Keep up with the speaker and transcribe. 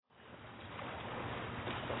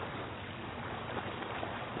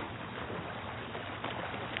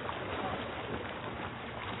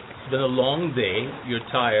been a long day. You're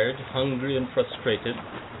tired, hungry, and frustrated.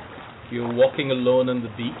 You're walking alone on the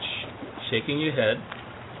beach, shaking your head,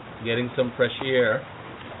 getting some fresh air,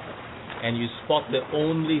 and you spot the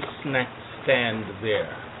only snack stand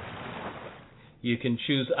there. You can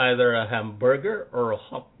choose either a hamburger or a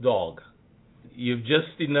hot dog. You've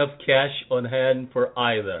just enough cash on hand for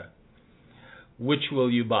either. Which will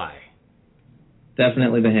you buy?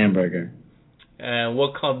 Definitely the hamburger. And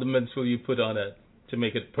what condiments will you put on it to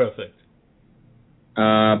make it perfect?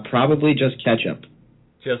 Probably just ketchup.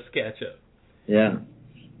 Just ketchup. Yeah.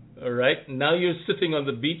 All right. Now you're sitting on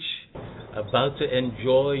the beach, about to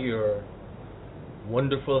enjoy your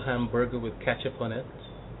wonderful hamburger with ketchup on it,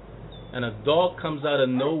 and a dog comes out of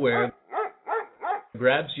nowhere,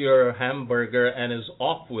 grabs your hamburger, and is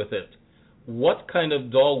off with it. What kind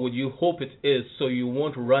of dog would you hope it is so you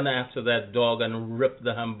won't run after that dog and rip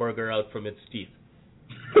the hamburger out from its teeth?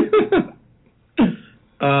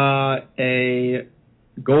 A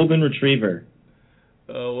golden retriever.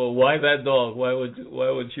 Well, why that dog? Why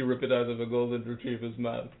would she rip it out of a golden retriever's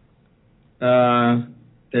mouth?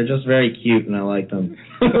 They're just very cute, and I like them.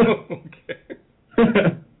 Okay.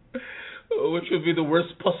 Which would be the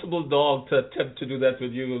worst possible dog to attempt to do that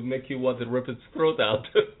with you? Would make you want to rip its throat out.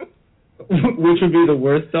 Which would be the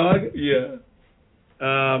worst dog? Yeah.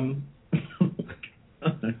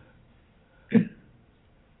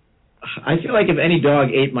 I feel like if any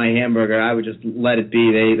dog ate my hamburger, I would just let it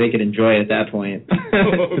be. They could enjoy it at that point.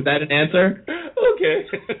 Is that an answer? Okay.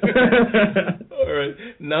 All right.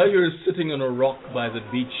 Now you're sitting on a rock by the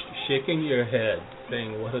beach, shaking your head,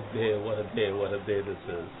 saying, what a day, what a day, what a day this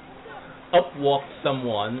is. Up walks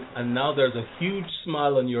someone, and now there's a huge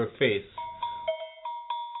smile on your face.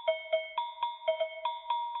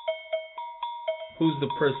 Who's the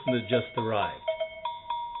person that just arrived?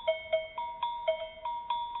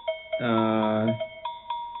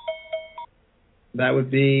 That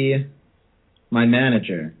would be my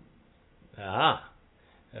manager.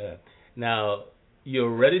 Now, you're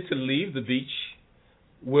ready to leave the beach.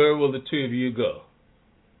 Where will the two of you go?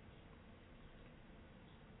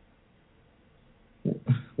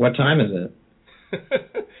 What time is it?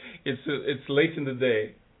 It's late in the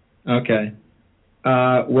day. Okay.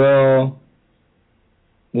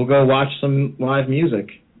 We'll go watch some live music.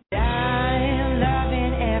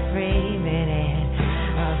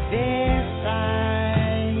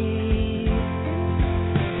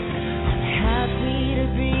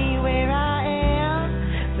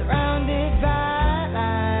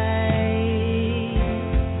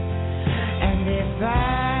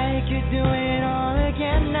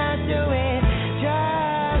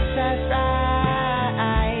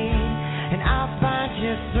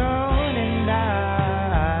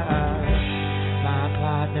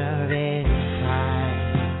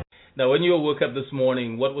 Now, when you woke up this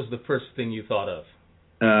morning, what was the first thing you thought of?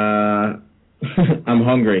 I'm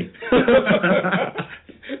hungry. But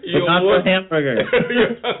not for hamburger.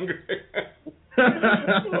 You're hungry.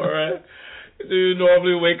 All right. Do you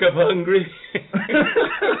normally wake up hungry?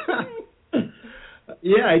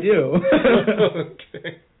 Yeah, I do.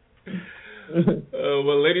 Okay.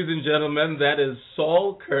 Well, ladies and gentlemen, that is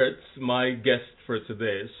Saul Kurtz, my guest for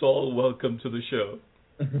today. Saul, welcome to the show.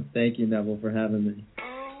 Thank you, Neville, for having me.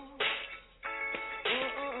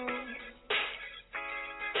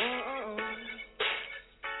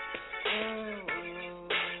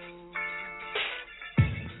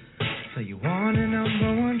 So you want a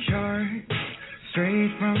 #1 chart,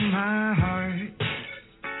 straight from my heart,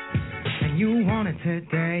 and you want it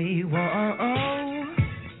today, whoa.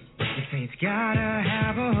 You say it's gotta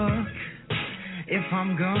have a hook, if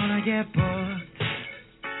I'm gonna get booked.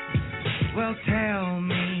 Well, tell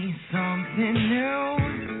me something new,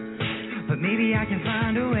 but maybe I can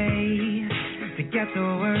find a way to get the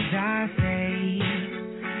words I say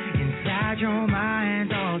inside your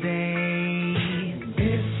mind all day.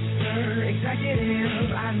 Mr.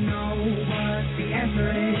 Executive, I know what the answer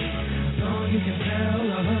is. Long you can tell,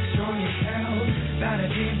 a hook strong as hell, about a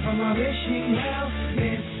dream from a wishing well.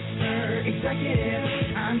 Mr. Executive,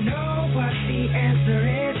 I know what the answer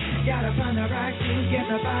is. Gotta find the right clue, get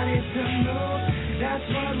the body to move. That's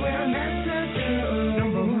what we're meant to do.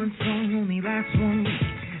 #1 song only lasts 1 week.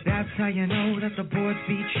 That's how you know that the boards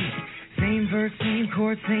beat cheap. Same verse, same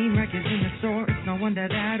chord, same records in the store. It's no wonder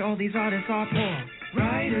that all these artists are poor.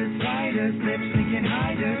 Writers, lip syncing,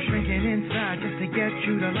 hiders, shrinking inside just to get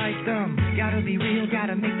you to like them. Gotta be real,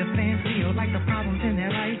 gotta make the fans feel like the problems in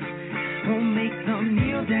their life won't make them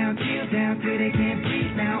kneel down till they can't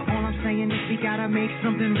breathe now. All I'm saying is we gotta make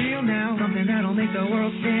something real now, something that'll make the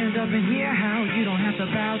world stand up and hear how you don't have to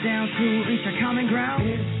bow down to reach a common ground.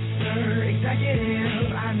 Mr.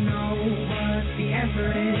 Executive, I know what the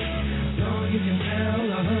answer is. Song you can tell,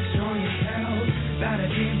 a hook strong you tell, about a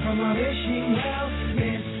dream from a wishing well.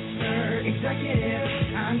 Mr. Executive,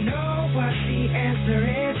 I know what the answer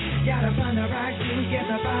is. Gotta find the right to get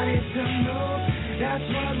the bodies to move. That's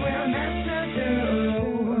what we're meant to do.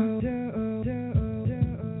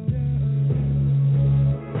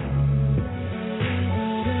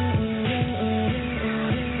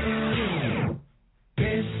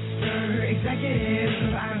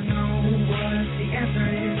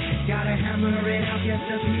 Get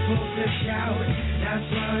the people to shout. That's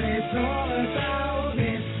what it's all about,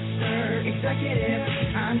 Mr. Executive.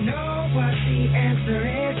 I know what the answer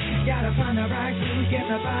is. Gotta find the right to get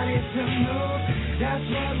the bodies to move. That's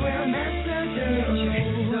what we're meant to do.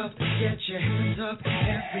 Get your hands up,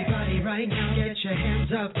 everybody right now. Get your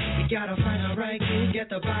hands up. You gotta find the right to get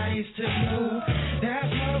the bodies to move.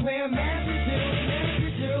 That's what we're meant to do. Meant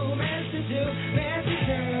to do. Meant to do. Meant to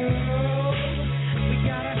do.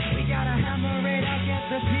 We gotta hammer it out, get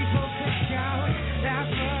the people to shout.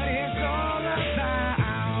 That's what it's all about.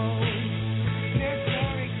 Mr.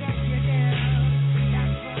 Executive,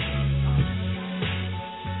 that's what it's all about.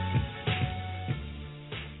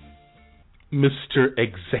 Mr.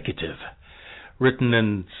 Executive, written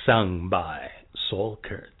and sung by Saul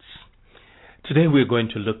Kurtz. Today we're going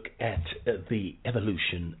to look at the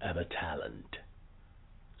evolution of a talent.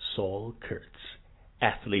 Saul Kurtz,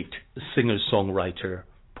 athlete, singer-songwriter,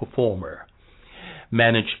 performer,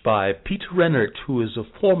 managed by Peter Rennert, who is a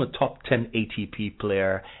former top 10 ATP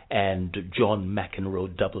player and John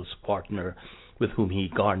McEnroe doubles partner, with whom he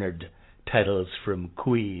garnered titles from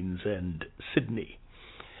Queens and Sydney.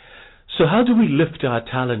 So how do we lift our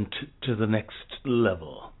talent to the next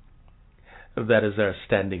level? That is our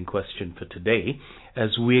standing question for today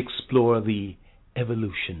as we explore the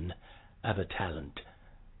evolution of a talent.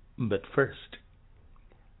 But first,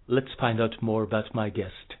 let's find out more about my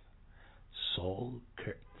guest, Saul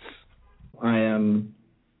Kurtz. I am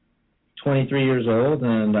 23 years old,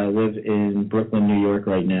 and I live in Brooklyn, New York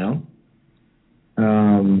right now.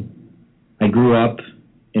 I grew up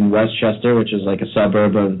in Westchester, which is like a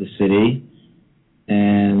suburb of the city,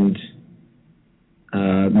 and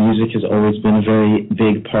music has always been a very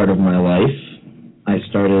big part of my life. I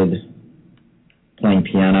started playing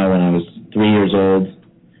piano when I was 3 years old.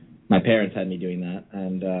 My parents had me doing that,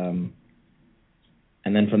 and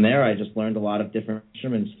then from there I just learned a lot of different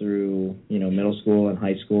instruments through, middle school and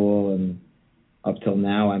high school, and up till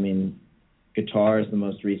now. I mean, guitar is the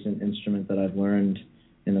most recent instrument that I've learned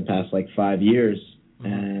in the past 5 years,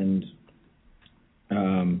 and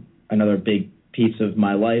another big piece of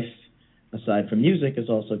my life, aside from music, is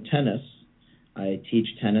also tennis. I teach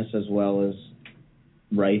tennis as well as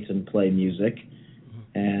write and play music,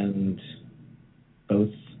 and both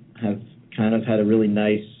have kind of had a really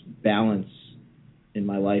nice balance in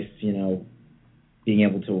my life, being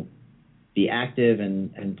able to be active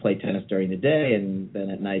and play tennis during the day, and then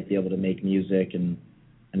at night be able to make music and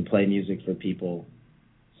play music for people.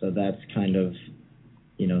 So that's kind of,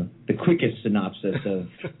 the quickest synopsis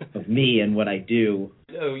of me and what I do.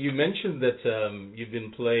 Oh, you mentioned that you've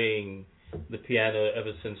been playing the piano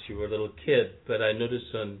ever since you were a little kid, but I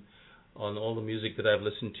noticed on all the music that I've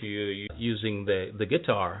listened to you using the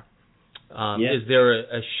guitar. Yes. Is there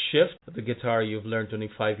a shift? The guitar you've learned only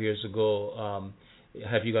 5 years ago.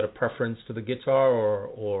 Have you got a preference to the guitar,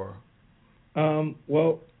 or?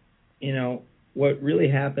 Well, what really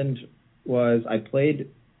happened was I played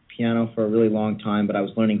piano for a really long time, but I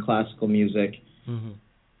was learning classical music,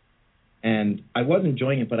 and I was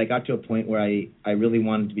enjoying it, but I got to a point where I really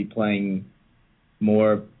wanted to be playing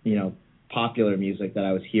more, popular music that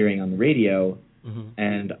I was hearing on the radio.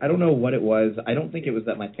 And I don't know what it was. I don't think it was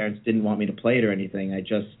that my parents didn't want me to play it or anything. I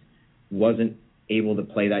just wasn't able to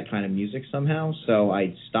play that kind of music somehow. So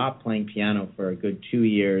I stopped playing piano for a good 2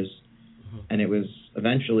 years. And it was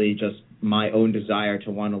eventually just my own desire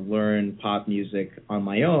to want to learn pop music on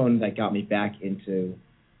my own that got me back into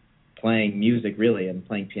playing music, really, and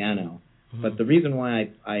playing piano. But the reason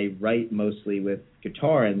why I write mostly with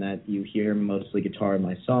guitar and that you hear mostly guitar in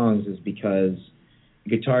my songs is because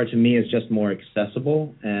guitar to me is just more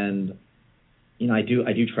accessible, and I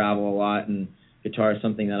do travel a lot, and guitar is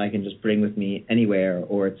something that I can just bring with me anywhere,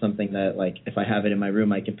 or it's something that, if I have it in my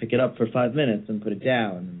room, I can pick it up for 5 minutes and put it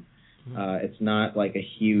down. It's not like a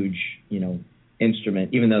huge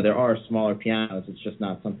instrument, even though there are smaller pianos. It's just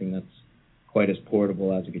not something that's quite as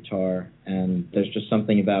portable as a guitar, and there's just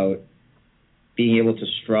something about being able to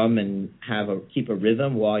strum and keep a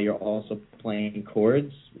rhythm while you're also playing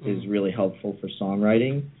chords is really helpful for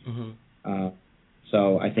songwriting.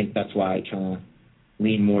 So I think that's why I kind of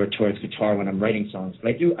lean more towards guitar when I'm writing songs.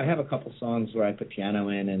 But I have a couple songs where I put piano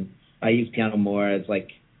in, and I use piano more as like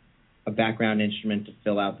a background instrument to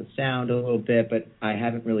fill out the sound a little bit, but I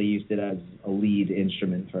haven't really used it as a lead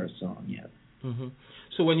instrument for a song yet. Mm-hmm.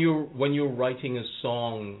 So when you're writing a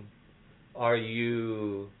song, are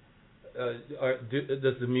you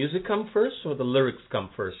does the music come first or the lyrics come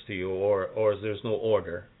first to you, or there's no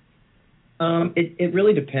order? It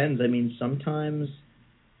really depends. I mean, sometimes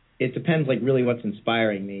it depends, like, really what's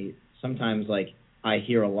inspiring me. Sometimes, like, I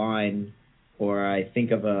hear a line or I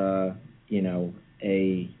think of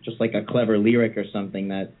just like a clever lyric or something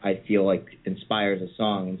that I feel like inspires a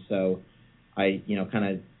song, and so I, kind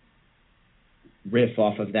of riff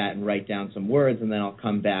off of that and write down some words, and then I'll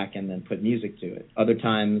come back and then put music to it. Other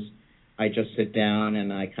times I just sit down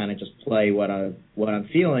and I kind of just play what I'm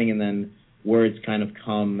feeling, and then words kind of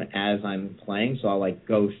come as I'm playing. So I'll like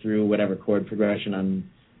go through whatever chord progression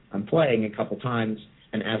I'm playing a couple times,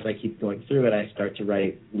 and as I keep going through it, I start to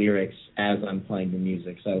write lyrics as I'm playing the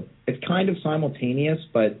music. So it's kind of simultaneous,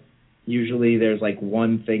 but usually there's like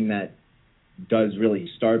one thing that does really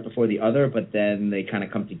start before the other, but then they kind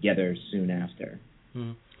of come together soon after.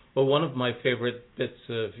 Mm-hmm. Well, one of my favorite bits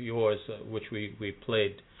of yours, which we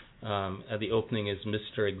played at the opening, is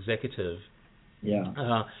Mr. Executive.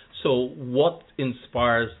 Yeah. So what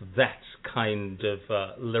inspires that kind of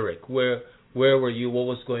lyric? Where were you? What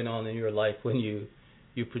was going on in your life when you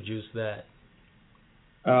produced that?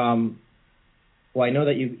 Well, I know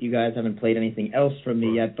that you guys haven't played anything else from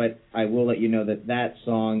me yet, but I will let you know that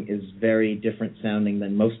song is very different sounding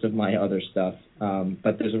than most of my other stuff.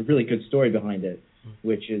 But there's a really good story behind it,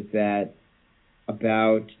 which is that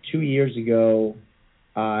about 2 years ago,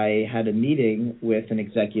 I had a meeting with an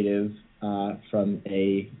executive from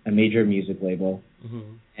a major music label,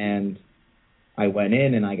 and I went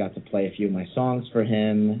in and I got to play a few of my songs for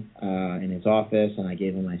him in his office, and I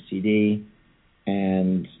gave him my CD.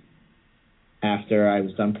 And after I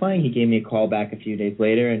was done playing, he gave me a call back a few days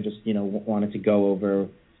later and just, wanted to go over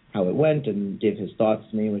how it went and give his thoughts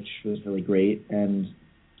to me, which was really great. And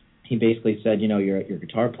he basically said, your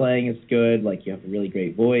guitar playing is good, like you have a really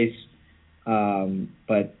great voice,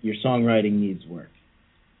 but your songwriting needs work.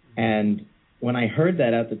 And when I heard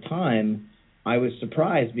that at the time, I was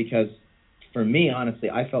surprised because for me,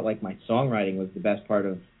 honestly, I felt like my songwriting was the best part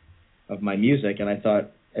of my music, and I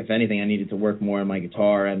thought, if anything, I needed to work more on my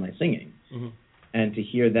guitar and my singing. Mm-hmm. And to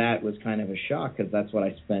hear that was kind of a shock, because that's what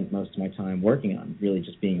I spent most of my time working on, really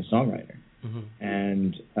just being a songwriter. Mm-hmm.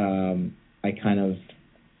 And I kind of,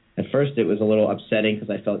 at first it was a little upsetting because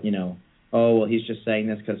I felt, oh, well, he's just saying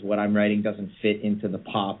this because what I'm writing doesn't fit into the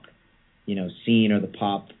pop, scene or the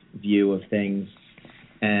pop view of things.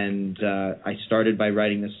 And I started by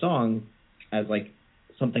writing this song as like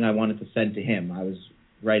something I wanted to send to him. I was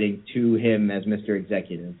writing to him as Mr.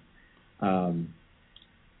 Executive.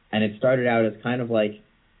 And it started out as kind of like,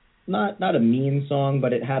 not a mean song,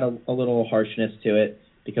 but it had a little harshness to it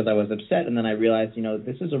because I was upset. And then I realized,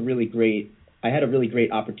 this is I had a really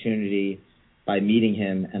great opportunity by meeting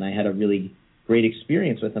him, and I had a really great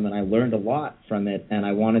experience with him, and I learned a lot from it. And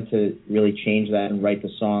I wanted to really change that and write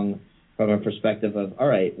the song from a perspective of, all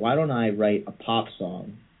right, why don't I write a pop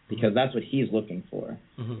song? Because that's what he's looking for,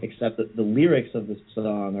 except that the lyrics of the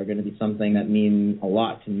song are going to be something that mean a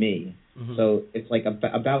lot to me. Mm-hmm. So it's like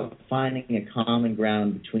about finding a common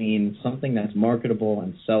ground between something that's marketable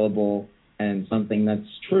and sellable and something that's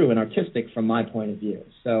true and artistic from my point of view.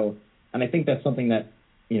 So, and I think that's something that,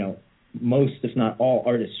 most, if not all,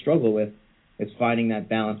 artists struggle with, is finding that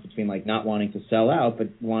balance between like not wanting to sell out, but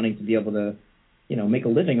wanting to be able to, make a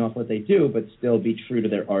living off what they do, but still be true to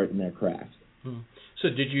their art and their craft. Mm-hmm. So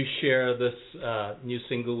did you share this new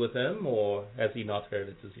single with him, or has he not heard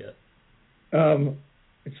it as yet?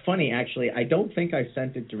 It's funny, actually. I don't think I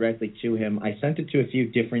sent it directly to him. I sent it to a few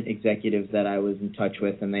different executives that I was in touch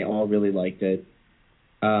with, and they all really liked it.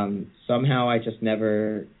 Somehow I just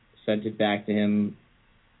never sent it back to him.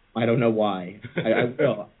 I don't know why.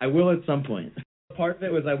 I will at some point. Part of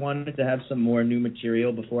it was I wanted to have some more new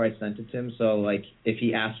material before I sent it to him. So, like, if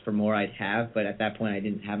he asked for more, I'd have. But at that point, I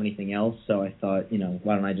didn't have anything else. So I thought,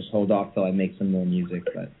 why don't I just hold off till I make some more music?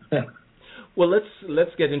 But well,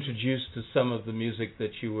 let's get introduced to some of the music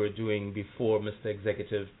that you were doing before Mr.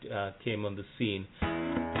 Executive came on the scene.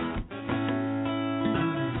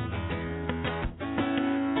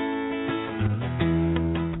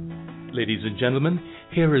 Ladies and gentlemen,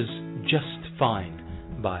 here is Just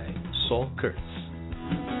Fine by Saul Kurtz.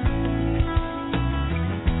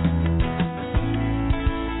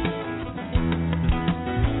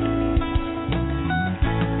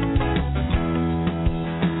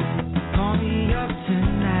 Call me up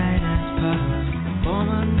tonight as puddles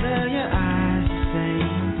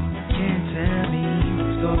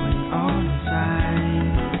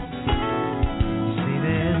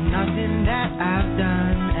I've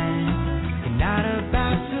done, and you're not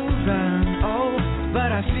about to run. Oh,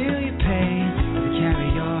 but I feel your pain to carry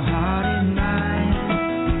your heart in mine.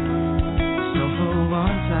 So for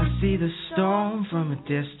once I see the storm from a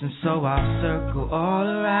distance, so I'll circle all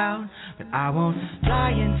around. But I won't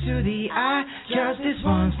fly into the eye, 'cause this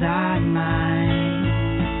one's not mine.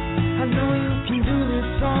 I know you can do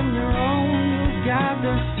this on your own. You've got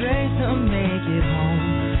the strength to make it home.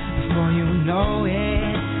 Before you know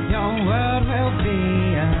it, your world will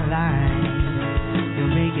be alive.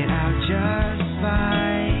 You'll make it out just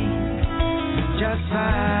fine. Just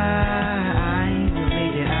fine. You'll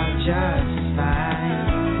make it out just fine.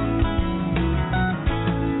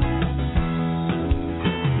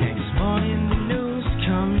 Next morning the news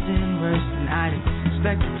comes in worse than I'd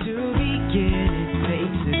expected to begin. It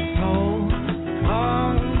takes its toll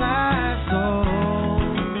on my soul.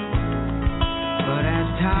 But as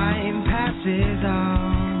time passes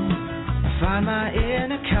on, I find my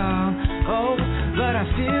inner calm. Oh, but I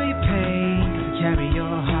feel your pain, carry your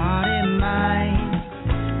heart in mine.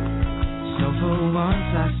 So for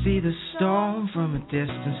once I see the storm from a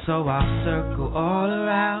distance, so I'll circle all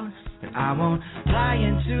around. But I won't fly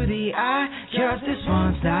into the eye, 'cause this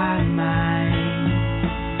one's not mine.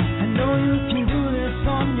 I know you can do this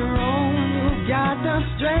on your own. You've got the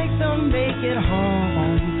strength to make it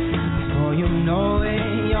home. Before you know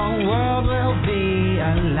it, your world will be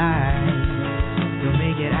alive. You'll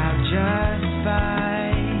make it out just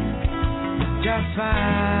fine. Just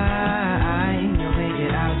fine. You'll make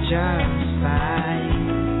it out just fine.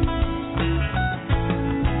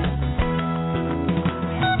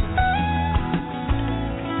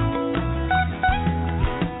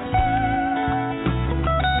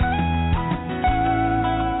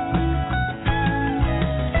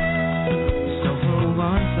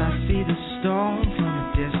 Storm from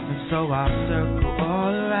a distance, so I'll circle all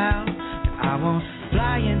around. But I won't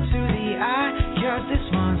fly into the eye, 'cause this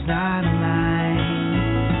one's not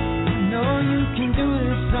mine. I know you can do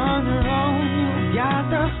this on your own. You've got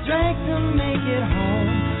the strength to make it home.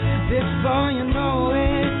 Before you know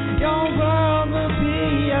it, your world will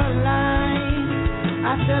be alive.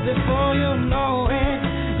 I said before you know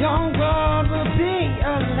it, your world will be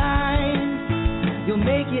alive. You'll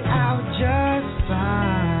make it out just fine.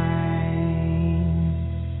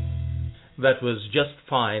 That was Just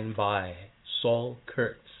Fine by Saul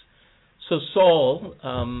Kurtz. So Saul,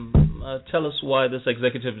 tell us why this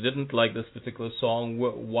executive didn't like this particular song.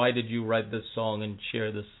 Why did you write this song and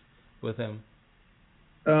share this with him?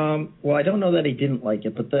 Well, I don't know that he didn't like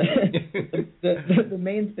it, but the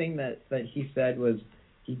main thing that he said was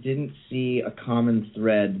he didn't see a common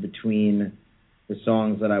thread between the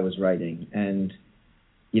songs that I was writing. And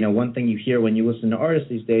you know, one thing you hear when you listen to artists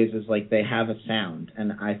these days is like they have a sound,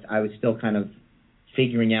 and I was still kind of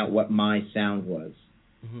figuring out what my sound was.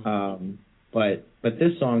 Mm-hmm. But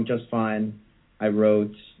this song, Just Fine, I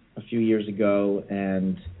wrote a few years ago,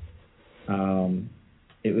 and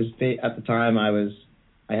it was at the time I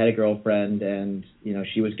had a girlfriend, and you know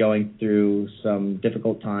she was going through some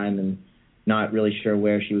difficult time and not really sure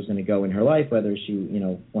where she was going to go in her life, whether she, you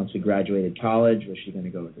know, once we graduated college, was she going to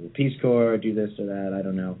go to the Peace Corps or do this or that, I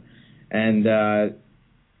don't know. And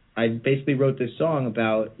I basically wrote this song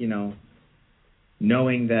about, you know,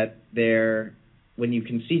 knowing that when you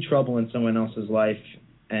can see trouble in someone else's life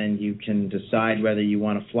and you can decide whether you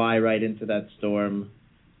want to fly right into that storm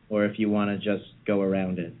or if you want to just go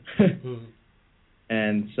around it. Mm-hmm.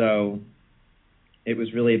 And so it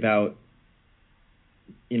was really about,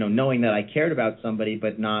 you know, knowing that I cared about somebody,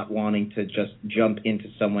 but not wanting to just jump into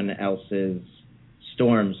someone else's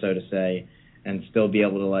storm, so to say, and still be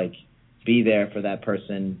able to, like, be there for that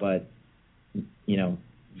person, but, you know,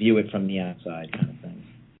 view it from the outside kind of thing.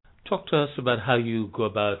 Talk to us about how you go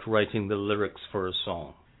about writing the lyrics for a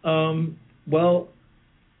song. Well,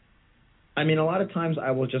 I mean, a lot of times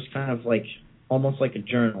I will just kind of, like, almost like a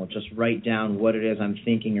journal, just write down what it is I'm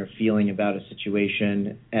thinking or feeling about a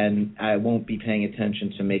situation, and I won't be paying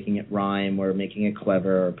attention to making it rhyme or making it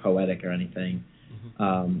clever or poetic or anything.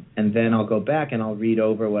 Mm-hmm. And then I'll go back and I'll read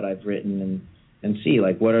over what I've written and see,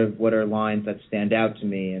 like, what are lines that stand out to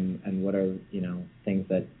me, and what are, you know, things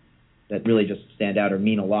that really just stand out or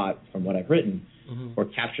mean a lot from what I've written. Mm-hmm. Or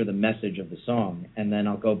capture the message of the song, and then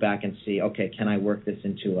I'll go back and see, okay, can I work this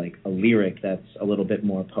into like a lyric that's a little bit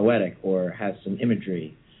more poetic or has some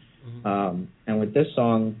imagery? Mm-hmm. And with this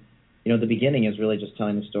song, you know, the beginning is really just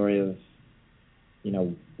telling the story of, you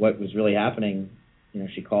know, what was really happening. You know,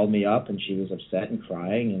 she called me up and she was upset and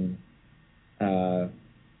crying, and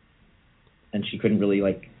she couldn't really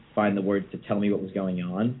like find the words to tell me what was going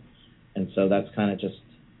on, and so that's kind of just,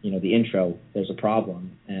 you know, the intro. There's a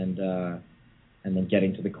problem, and And then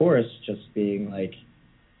getting to the chorus, just being like,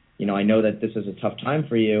 I know that this is a tough time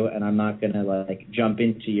for you, and I'm not going to like jump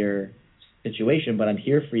into your situation, but I'm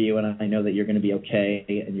here for you, and I know that you're going to be okay,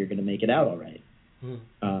 and you're going to make it out all right.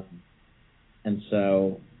 And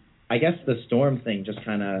so I guess the storm thing just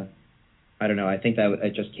kind of, I don't know, I think that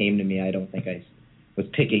it just came to me. I don't think I was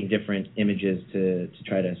picking different images to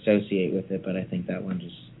try to associate with it, but I think that one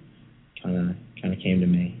just kind of came to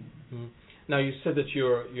me. Now, you said that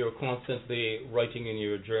you're constantly writing in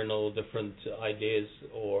your journal different ideas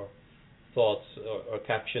or thoughts or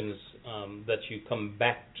captions that you come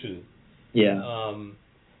back to. Yeah.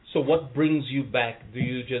 So what brings you back? Do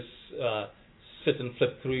you just sit and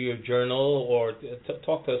flip through your journal, or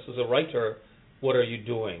talk to us as a writer? What are you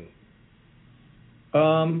doing?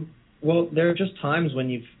 Well, there are just times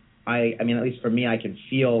when I mean, at least for me, I can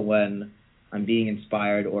feel when I'm being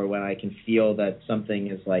inspired, or when I can feel that something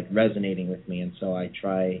is like resonating with me, and so I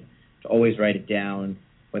try to always write it down,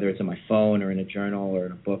 whether it's on my phone or in a journal or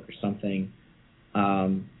in a book or something.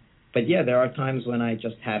 But yeah, there are times when I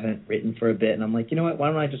just haven't written for a bit, and I'm like, you know what, why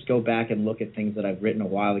don't I just go back and look at things that I've written a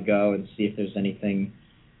while ago and see if there's anything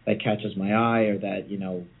that catches my eye, or that,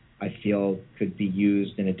 I feel could be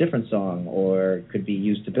used in a different song or could be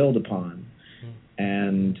used to build upon.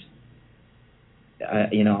 And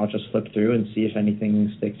I'll just flip through and see if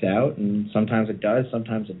anything sticks out, and sometimes it does,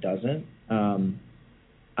 sometimes it doesn't.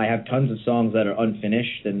 I have tons of songs that are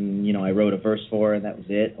unfinished, and I wrote a verse for and that was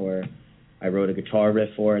it, or I wrote a guitar riff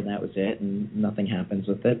for and that was it, and nothing happens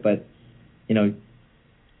with it. But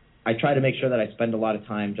I try to make sure that I spend a lot of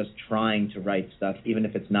time just trying to write stuff, even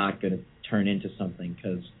if it's not going to turn into something,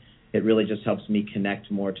 because it really just helps me connect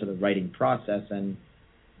more to the writing process and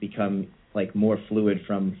become like more fluid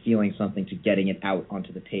from feeling something to getting it out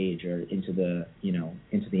onto the page or into the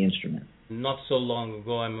instrument. Not so long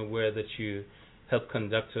ago, I'm aware that you helped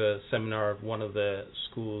conduct a seminar at one of the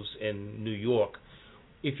schools in New York.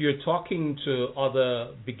 If you're talking to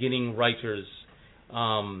other beginning writers,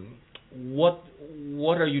 what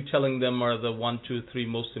are you telling them are the 1, 2, 3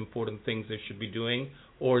 most important things they should be doing,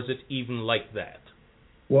 or is it even like that?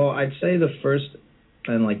 Well, I'd say the first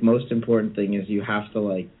and most important thing is you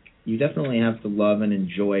definitely have to love and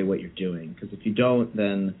enjoy what you're doing, because if you don't,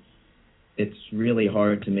 then it's really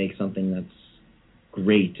hard to make something that's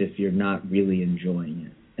great if you're not really enjoying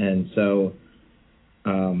it. And so,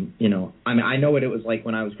 I know what it was like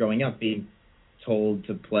when I was growing up, being told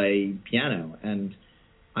to play piano, and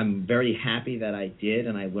I'm very happy that I did,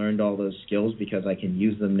 and I learned all those skills because I can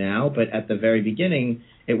use them now. But at the very beginning,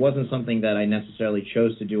 it wasn't something that I necessarily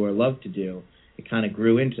chose to do or loved to do. It kind of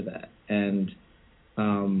grew into that. And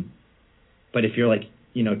but if you're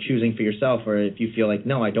choosing for yourself, or if you feel like,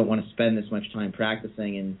 no, I don't want to spend this much time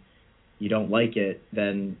practicing, and you don't like it,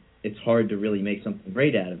 then it's hard to really make something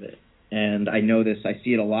great out of it. And I know this, I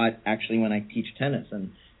see it a lot actually when I teach tennis,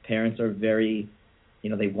 and parents are very,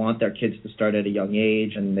 they want their kids to start at a young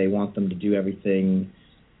age, and they want them to do everything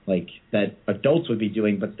like that adults would be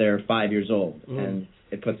doing, but they're 5 years old, and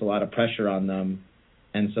it puts a lot of pressure on them.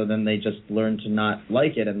 And so then they just learn to not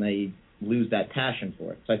like it, and they lose that passion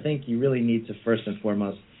for it. So I think you really need to first and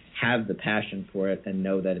foremost have the passion for it and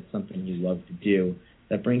know that it's something you love to do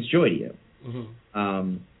that brings joy to you.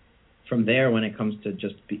 From there, when it comes to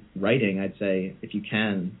just writing, I'd say if you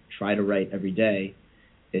can, try to write every day.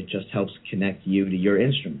 It just helps connect you to your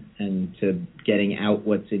instrument and to getting out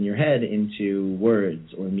what's in your head into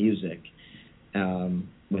words or music,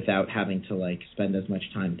 without having to spend as much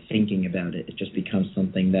time thinking about it. It just becomes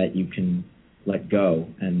something that you can let go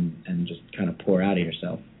and just kind of pour out of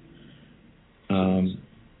yourself.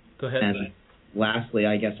 Go ahead. And lastly,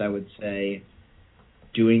 I guess I would say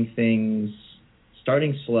doing things,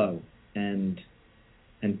 starting slow and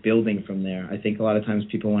building from there. I think a lot of times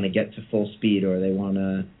people want to get to full speed, or they want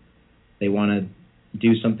to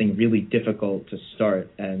do something really difficult to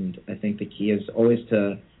start. And I think the key is always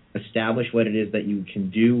to establish what it is that you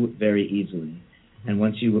can do very easily. And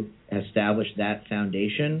once you establish that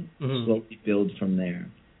foundation, slowly build from there.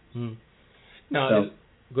 Now,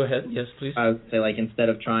 go ahead. Yes, please. I would say, instead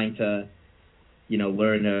of trying to,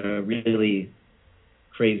 learn a really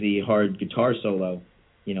crazy hard guitar solo,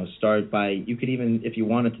 start by, you could even, if you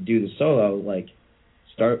wanted to do the solo,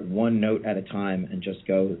 start one note at a time and just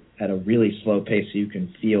go at a really slow pace so you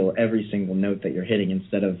can feel every single note that you're hitting,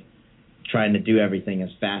 instead of trying to do everything as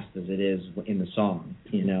fast as it is in the song,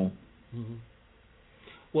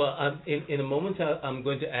 Well, in a moment, I'm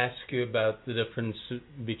going to ask you about the difference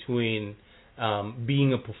between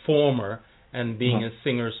being a performer and being a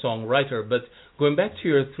singer-songwriter. But going back to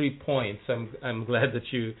your 3 points, I'm glad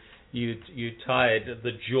that you tied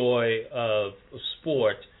the joy of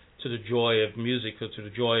sport to the joy of music or to the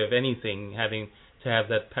joy of anything, having to have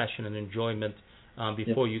that passion and enjoyment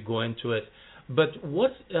before you go into it. But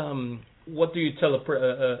what do you tell a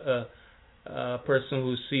person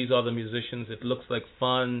who sees other musicians? It looks like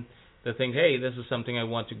fun. They think, hey, this is something I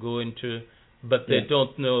want to go into, but they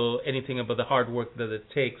don't know anything about the hard work that it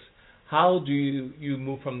takes. How do you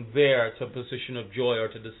move from there to a position of joy, or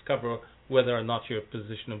to discover whether or not you're a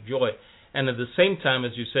position of joy? And at the same time,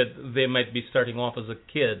 as you said, they might be starting off as a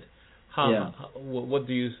kid. What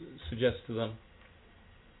do you suggest to them?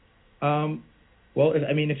 Well,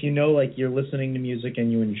 if you know, like, you're listening to music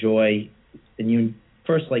and you enjoy, and you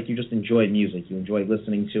just enjoy music, you enjoy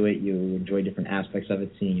listening to it, you enjoy different aspects of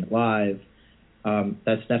it, seeing it live,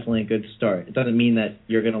 that's definitely a good start. It doesn't mean that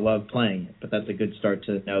you're going to love playing it, but that's a good start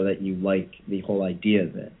to know that you like the whole idea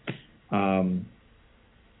of it.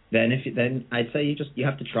 Then I'd say you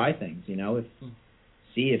have to try things,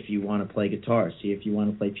 see if you want to play guitar, see if you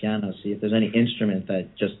want to play piano, see if there's any instrument that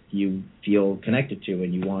just you feel connected to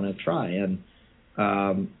and you want to try. And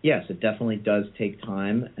yes, it definitely does take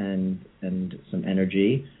time and some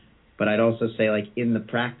energy, but I'd also say, like, in the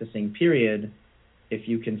practicing period, if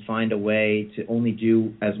you can find a way to only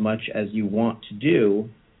do as much as you want to do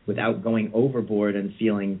without going overboard and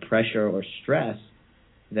feeling pressure or stress,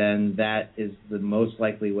 then that is the most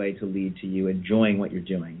likely way to lead to you enjoying what you're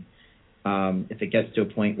doing. If it gets to a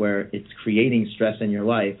point where it's creating stress in your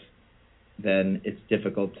life, then it's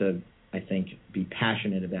difficult to, I think, be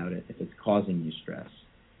passionate about it if it's causing you stress.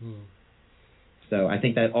 So I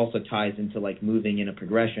think that also ties into, like, moving in a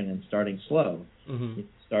progression and starting slow.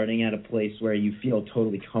 Starting at a place where you feel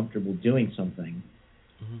totally comfortable doing something,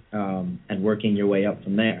 and working your way up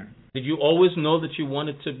from there. Did you always know that you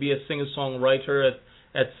wanted to be a singer-songwriter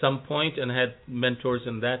at some point and had mentors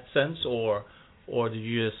in that sense, or did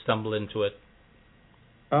you just stumble into it?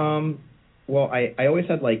 Well, I always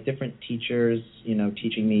had, like, different teachers,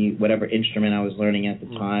 teaching me whatever instrument I was learning at the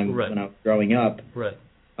time when I was growing up. Right.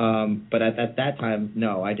 But at that time,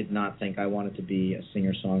 no, I did not think I wanted to be a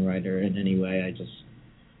singer-songwriter in any way. I just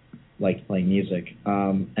liked playing music.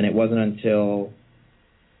 And it wasn't until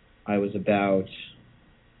I was about,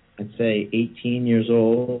 I'd say, 18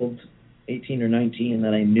 or 19,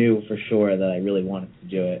 that I knew for sure that I really wanted to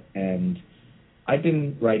do it. And I'd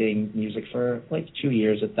been writing music for like 2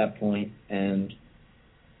 years at that point, and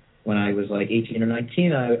when I was like 18 or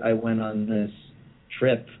 19, I went on this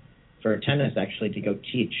trip for tennis, actually, to go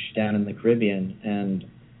teach down in the Caribbean, and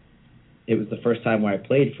it was the first time where I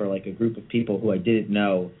played for like a group of people who I didn't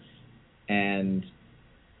know, and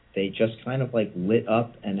they just kind of like lit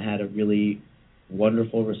up and had a really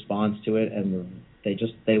wonderful response to it, and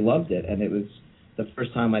they loved it. And it was the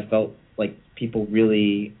first time I felt like people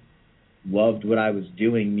really loved what I was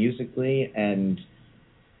doing musically and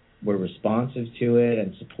were responsive to it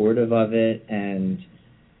and supportive of it, and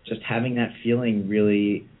just having that feeling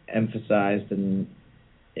really emphasized, and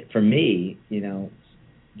for me,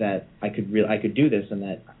 that I could do this, and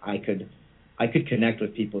that I could connect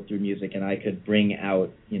with people through music, and I could bring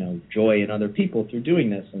out joy in other people through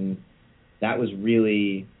doing this. And that was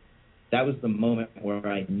the moment where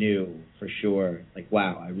I knew for sure, like,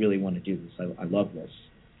 wow, I really want to do this. I love this.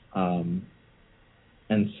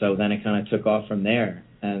 And so then it kind of took off from there.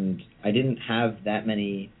 And I didn't have that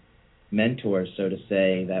many mentors, so to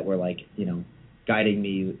say, that were like, guiding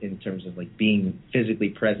me in terms of like being physically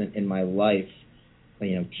present in my life,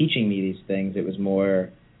 teaching me these things. It was more,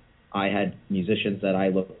 I had musicians that I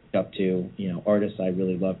looked up to, artists I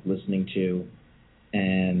really loved listening to,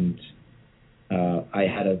 and I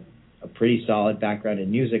had a pretty solid background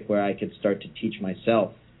in music where I could start to teach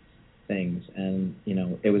myself things. And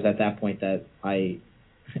it was at that point that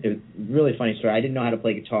it was a really funny story. I didn't know how to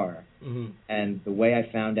play guitar. Mm-hmm. And the way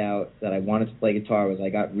I found out that I wanted to play guitar was I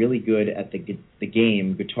got really good at the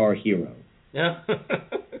game Guitar Hero. Yeah.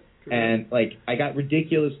 And like I got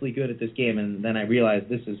ridiculously good at this game, and then I realized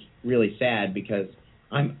this is really sad because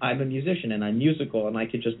I'm a musician and I'm musical, and I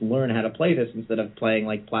could just learn how to play this instead of playing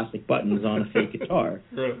like plastic buttons on a fake guitar.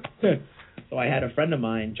 Right. So I had a friend of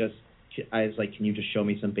mine I was like, can you just show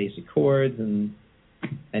me some basic chords? And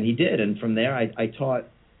he did, and from there I taught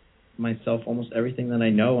myself almost everything that I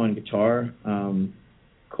know on guitar.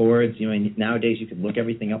 Chords, nowadays you can look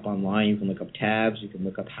everything up online. You can look up tabs. You can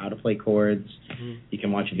look up how to play chords. Mm-hmm. You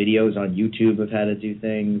can watch videos on YouTube of how to do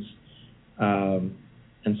things.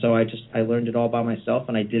 And so I learned it all by myself,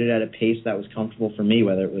 and I did it at a pace that was comfortable for me,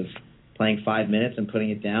 whether it was playing 5 minutes and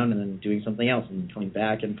putting it down and then doing something else and coming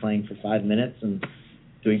back and playing for 5 minutes and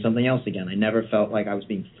doing something else again. I never felt like I was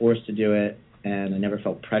being forced to do it, and I never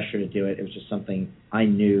felt pressure to do it. It was just something I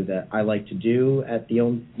knew that I like to do at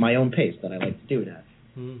my own pace, that I like to do it at.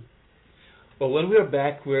 Well, when we're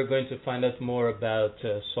back, we're going to find out more about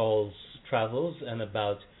Saul's travels and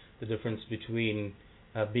about the difference between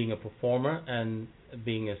being a performer and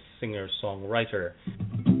being a singer-songwriter.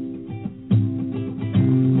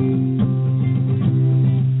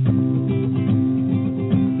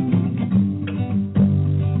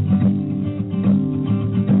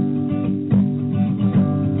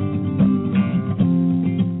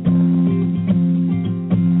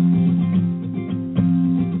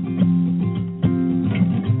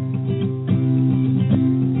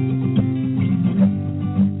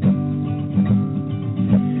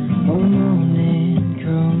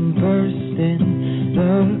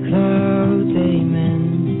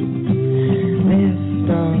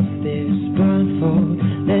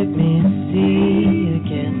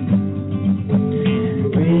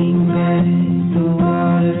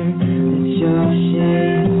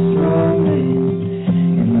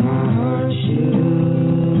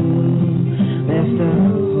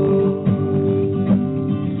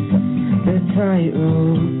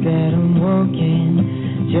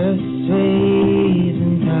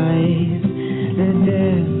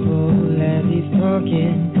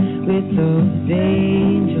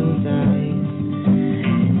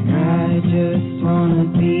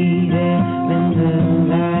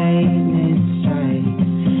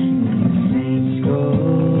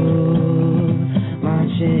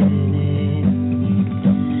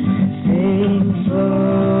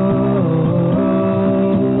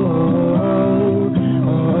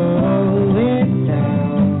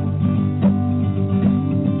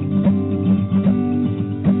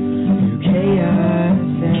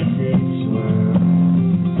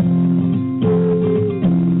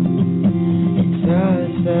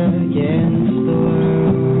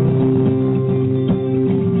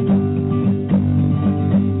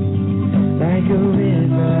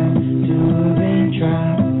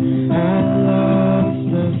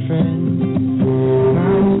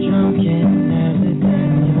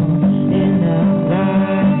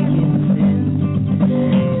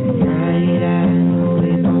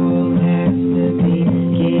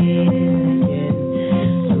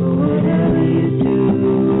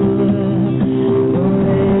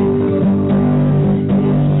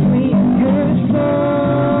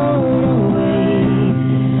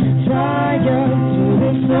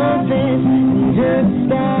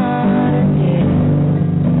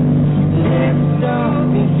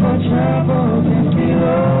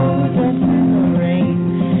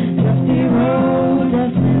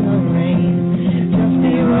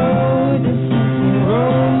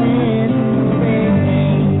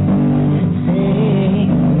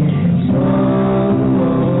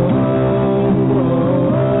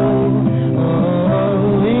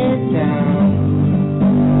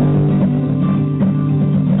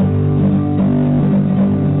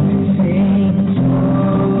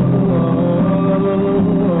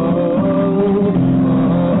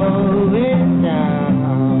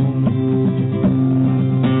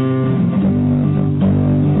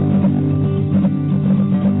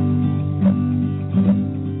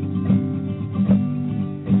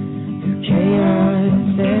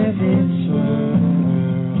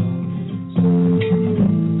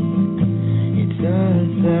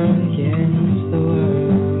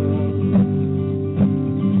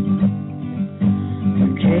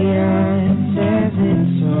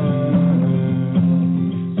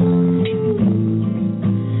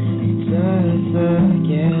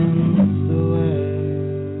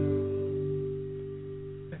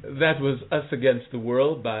 That was Us Against the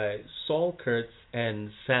World by Saul Kurtz and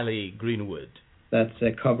Sally Greenwood. That's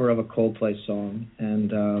a cover of a Coldplay song,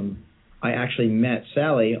 and I actually met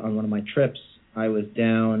Sally on one of my trips. I was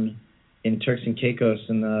down in Turks and Caicos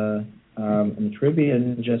in the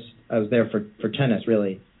Caribbean. I was there for tennis,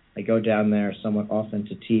 really. I go down there somewhat often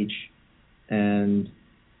to teach, and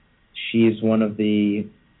she's one of the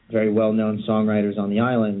very well-known songwriters on the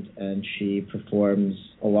island, and she performs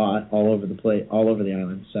a lot all over the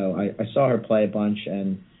island. So I saw her play a bunch,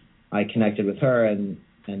 and I connected with her, and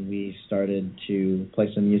we started to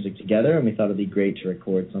play some music together, and we thought it'd be great to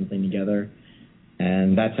record something together,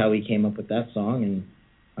 and that's how we came up with that song.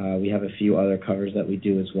 And we have a few other covers that we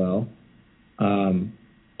do as well.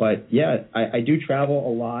 But yeah, I do travel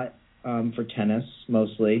a lot for tennis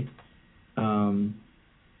mostly, and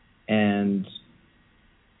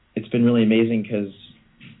it's been really amazing because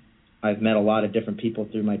I've met a lot of different people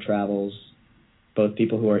through my travels, both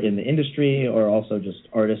people who are in the industry or also just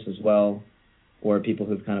artists as well, or people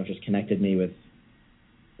who've kind of just connected me with,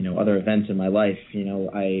 other events in my life.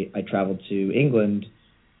 I traveled to England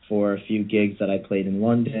for a few gigs that I played in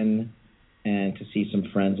London and to see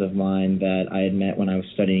some friends of mine that I had met when I was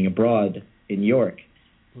studying abroad in York.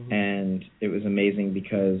 And it was amazing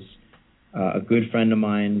because a good friend of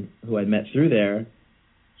mine who I met through there,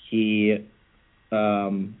 he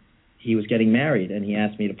was getting married, and he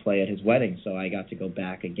asked me to play at his wedding. So I got to go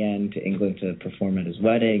back again to England to perform at his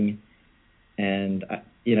wedding. And,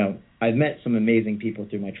 I've met some amazing people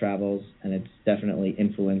through my travels, and it's definitely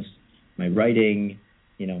influenced my writing,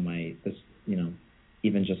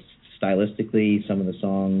 even just stylistically, some of the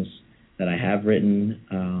songs that I have written.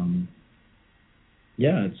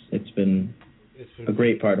 It's been a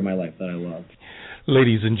great part of my life that I love.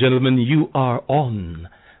 Ladies and gentlemen, you are on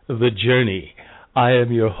The Journey. I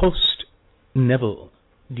am your host, Neville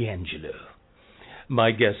DeAngelou. My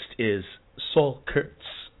guest is Saul Kurtz.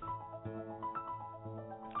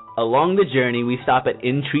 Along the journey, we stop at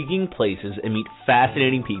intriguing places and meet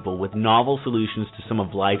fascinating people with novel solutions to some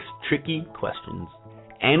of life's tricky questions.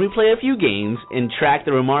 And we play a few games and track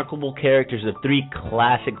the remarkable characters of 3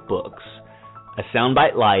 classic books: A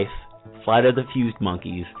Soundbite Life, Flight of the Fused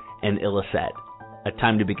Monkeys, and ILICET, A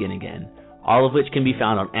Time to Begin Again, all of which can be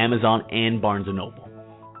found on Amazon and Barnes & Noble.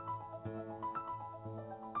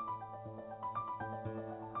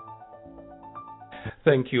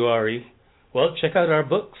 Thank you, Ari. Well, check out our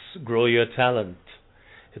books, Grow Your Talent.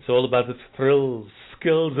 It's all about the thrills,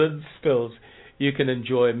 skills, and spills. You can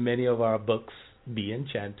enjoy many of our books. Be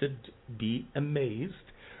enchanted, be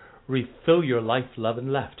amazed, refill your life, love,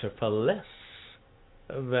 and laughter for less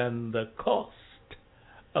than the cost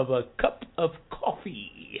of a cup of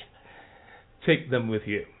coffee. Take them with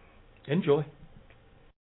you. Enjoy.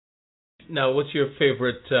 Now, what's your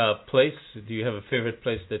favorite place? Do you have a favorite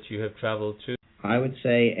place that you have traveled to? I would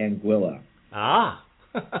say Anguilla. Ah,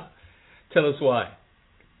 tell us why.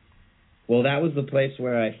 Well, that was the place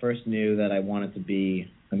where I first knew that I wanted to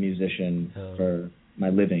be a musician for my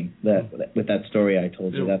living. With that story I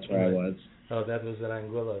told you, that's where I was. Oh, that was in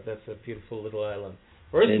Anguilla. That's a beautiful little island.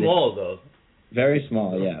 Very small, though. Very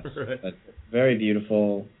small, yes. Right. But very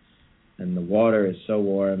beautiful, and the water is so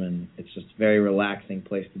warm, and it's just a very relaxing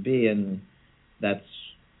place to be, and that's...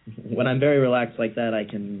 When I'm very relaxed like that, I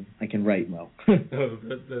can write well.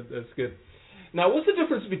 That's good. Now, what's the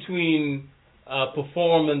difference between a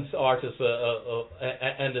performance artist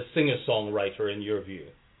and a singer-songwriter in your view?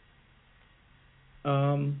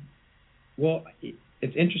 Well,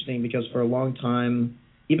 it's interesting because for a long time,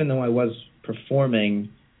 even though I was performing,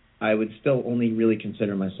 I would still only really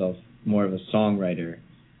consider myself more of a songwriter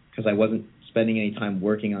because I wasn't spending any time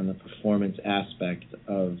working on the performance aspect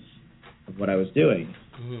of what I was doing.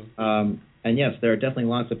 Mm-hmm. And yes, there are definitely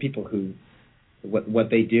lots of people who, what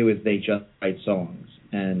they do is they just write songs,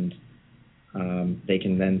 and they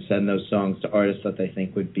can then send those songs to artists that they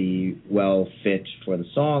think would be well fit for the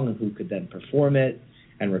song, who could then perform it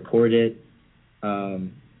and record it.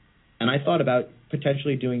 And I thought about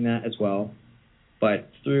potentially doing that as well, but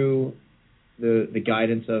through the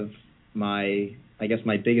guidance of my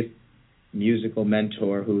biggest musical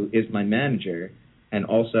mentor, who is my manager, and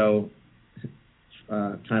also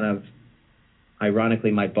kind of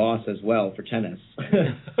ironically my boss as well for tennis.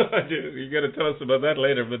 You got to tell us about that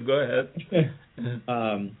later, but go ahead.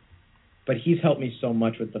 But he's helped me so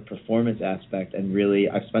much with the performance aspect, and really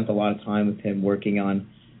I've spent a lot of time with him working on,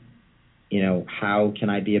 how can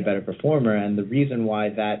I be a better performer? And the reason why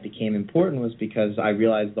that became important was because I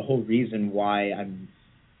realized the whole reason why I'm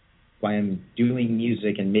doing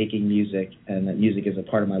music and making music, and that music is a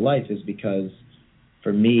part of my life, is because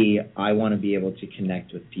for me, I want to be able to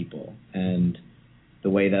connect with people. And the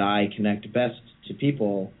way that I connect best to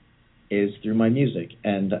people is through my music.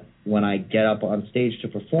 And when I get up on stage to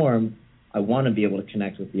perform, I want to be able to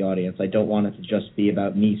connect with the audience. I don't want it to just be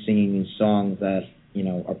about me singing these songs that,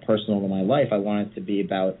 are personal to my life. I want it to be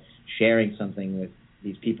about sharing something with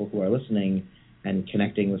these people who are listening and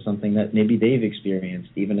connecting with something that maybe they've experienced,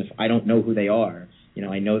 even if I don't know who they are.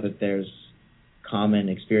 I know that there's common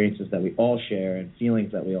experiences that we all share and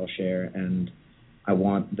feelings that we all share, and I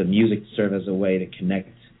want the music to serve as a way to connect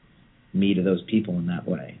me to those people in that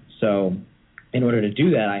way. So in order to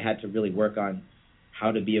do that, I had to really work on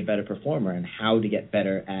how to be a better performer and how to get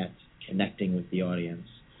better at connecting with the audience.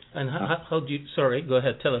 And how do you, sorry, go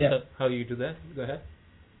ahead, tell us how you do that. Go ahead.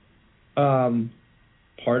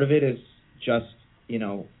 Part of it is just,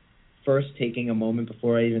 first taking a moment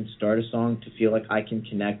before I even start a song to feel like I can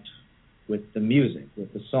connect with the music,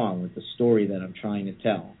 with the song, with the story that I'm trying to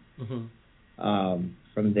tell. Mm-hmm.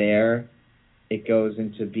 From there, it goes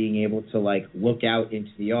into being able to look out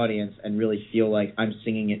into the audience and really feel like I'm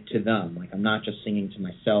singing it to them. Like I'm not just singing to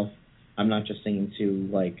myself. I'm not just singing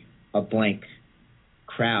to a blank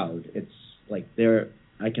crowd. It's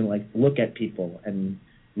I can look at people and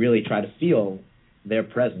really try to feel their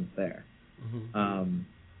presence there.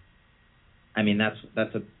 I mean,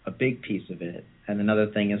 that's a big piece of it. And another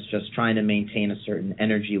thing is just trying to maintain a certain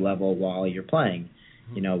energy level while you're playing.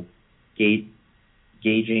 You know,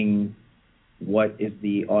 gauging what is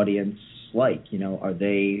the audience like. You know, are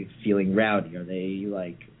they feeling rowdy? Are they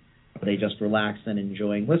just relaxed and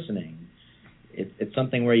enjoying listening? It's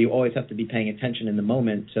something where you always have to be paying attention in the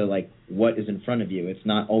moment to like what is in front of you. It's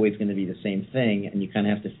not always going to be the same thing, and you kind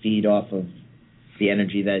of have to feed off of the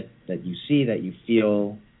energy that you see, that you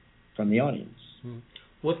feel from the audience.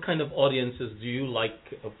 What kind of audiences do you like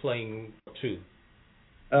playing to?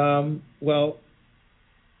 Well,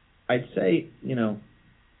 I'd say, you know,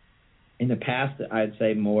 in the past, I'd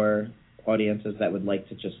say more audiences that would like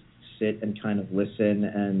to just sit and kind of listen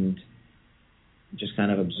and just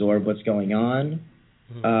kind of absorb what's going on,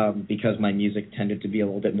 because my music tended to be a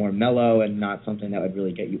little bit more mellow and not something that would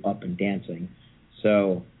really get you up and dancing.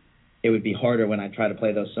 So it would be harder when I try to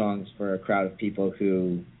play those songs for a crowd of people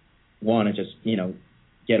who want to just, you know,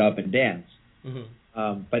 get up and dance.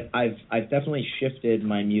 But I've definitely shifted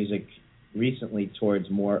my music recently towards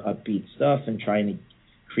more upbeat stuff and trying to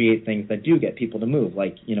create things that do get people to move.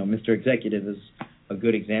 Like, you know, Mr. Executive is a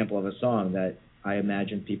good example of a song that I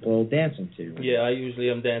imagine people dancing to. Yeah, I usually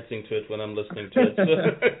am dancing to it when I'm listening to it.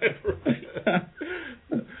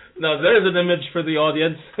 Now, there's an image for the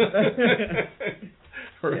audience.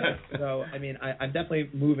 Right. Yeah, so, I mean, I'm definitely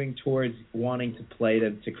moving towards wanting to play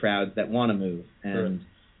to crowds that want to move. And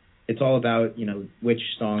it's all about, you know, which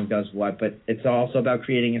song does what, but it's also about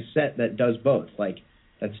creating a set that does both. Like,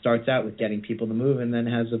 that starts out with getting people to move and then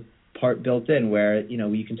has a part built in where, you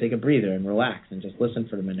know, you can take a breather and relax and just listen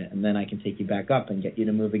for a minute, and then I can take you back up and get you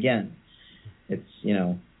to move again. It's, you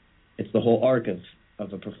know, it's the whole arc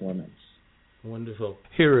of a performance. Wonderful.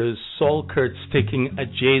 Here is Saul Kurtz taking a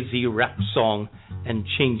Jay-Z rap song and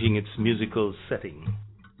changing its musical setting.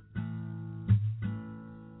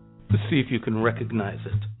 Let's see if you can recognize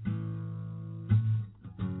it.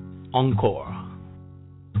 Encore.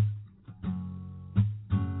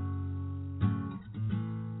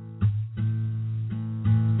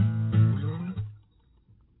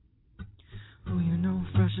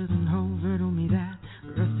 Fresher than Hoover, told me that.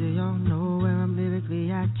 The rest of y'all know where I'm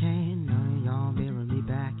lyrically at. Can't none of y'all bearing me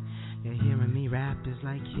back. You're hearing me rap is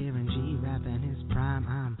like hearing G rap in his prime.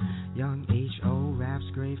 I'm young H.O. raps,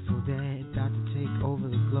 Grateful Dead, about to take over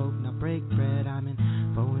the globe. Now break bread, I'm in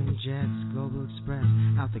Boeing Jets, Global Express,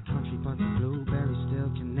 out the country, but the blueberries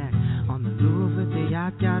still connect. On the roof of the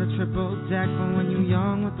yacht, got a triple deck. But when you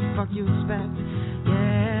young, what the fuck you expect?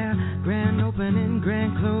 Yeah, grand opening,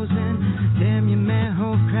 grand closing. Damn, your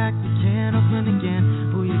manhole cracked, the can open again.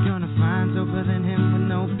 Who you gonna find doper than him with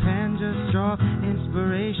no pen? Just draw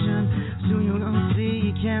inspiration. Soon you're gonna see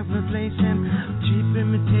you can't replace him. Cheap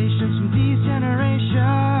imitations from these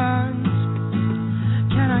generations.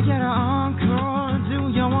 Can I get an encore? Do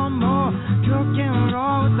you want more? Cook and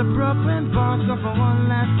roll with the Brooklyn boys. So for one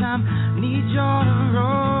last time, need y'all to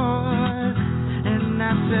roll. And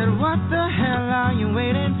I said, what the hell are you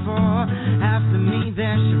waiting for? After me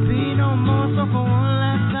there should be no more. So for one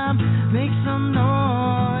last time, make some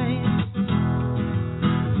noise.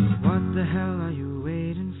 What the hell are you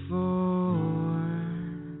waiting for?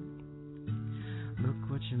 Look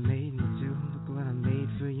what you made me do. Look what I made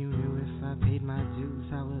for you. Knew if I paid my dues,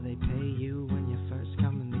 how will they pay you? When you first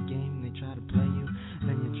come in the game, they try to play you.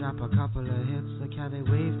 Then you drop a couple of hits. Look how they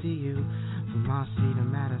wave to you. From Marcy to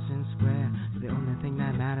Madison Square, the only thing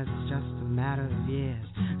that matters is just a matter of years.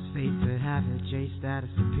 Fate to have it, J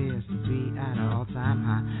status appears to be at an all-time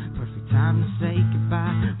high. Perfect time to say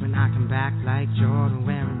goodbye when I come back like Jordan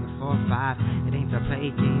wearing the 4-5. It ain't to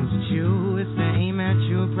play games with you, it's to aim at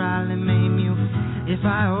you, probably maim you. If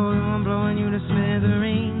I owe you, I'm blowing you to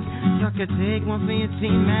smithereens. Sucker, take one for your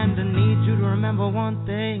team, and I need you to remember one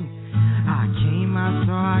thing. I came, I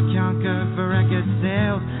saw, I conquered for record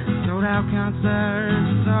sales, sold out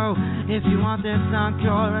concerts. So if you want this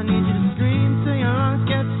encore, I need you to scream till your lungs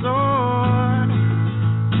get sore.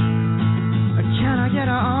 Can I get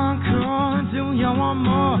an encore? Do you want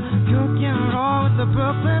more? Cook and roll with the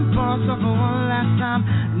Brooklyn boys. So for one last time,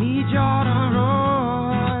 need y'all to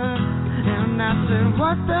roll. And I said,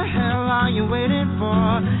 what the hell are you waiting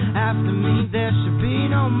for? After me there should be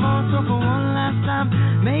no more. So for one last time,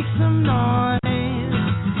 make some noise.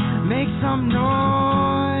 Make some noise.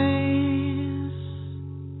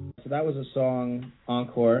 So that was a song,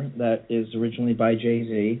 Encore, that is originally by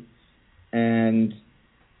Jay-Z. And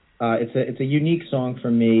it's a unique song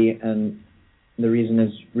for me, and the reason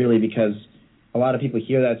is really because a lot of people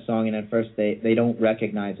hear that song and at first they don't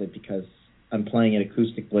recognize it because I'm playing it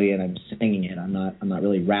acoustically and I'm singing it. I'm not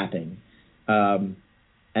really rapping.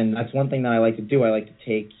 And that's one thing that I like to do. I like to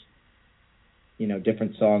take,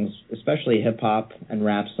 different songs, especially hip-hop and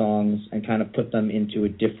rap songs, and kind of put them into a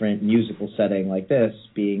different musical setting like this,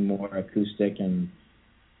 being more acoustic and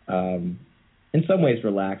in some ways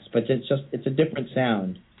relaxed, but it's a different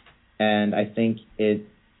sound. And I think it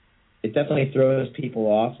definitely throws people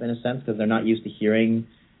off in a sense because they're not used to hearing,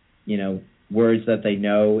 words that they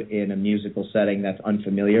know in a musical setting that's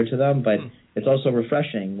unfamiliar to them. But it's also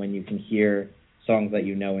refreshing when you can hear songs that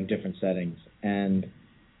you know in different settings. And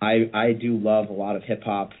I do love a lot of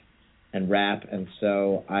hip-hop and rap, and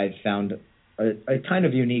so I've found a kind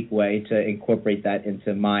of unique way to incorporate that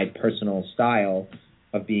into my personal style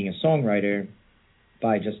of being a songwriter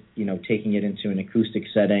by just, taking it into an acoustic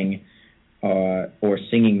setting or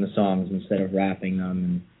singing the songs instead of rapping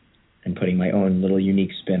them and putting my own little unique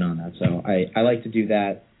spin on that. So I like to do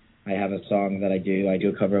that. I have a song that I do. I do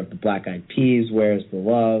a cover of the Black Eyed Peas, Where's the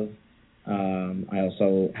Love? I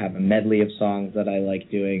also have a medley of songs that I like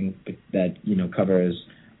doing that, covers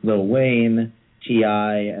Lil Wayne,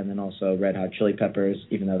 T.I., and then also Red Hot Chili Peppers,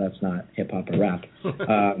 even though that's not hip-hop or rap.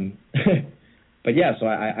 But yeah, so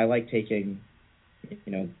I like taking,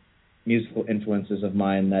 musical influences of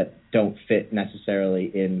mine that don't fit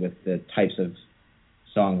necessarily in with the types of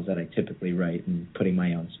songs that I typically write and putting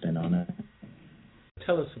my own spin on it.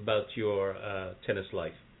 Tell us about your tennis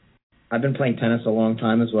life. I've been playing tennis a long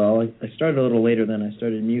time as well. I started a little later than I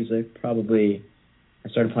started music. I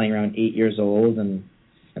started playing around 8 years old, and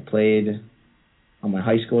I played on my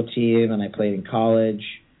high school team, and I played in college.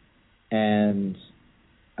 And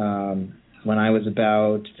when I was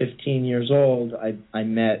about 15 years old, I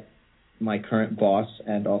met my current boss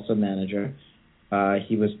and also manager.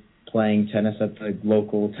 He was playing tennis at the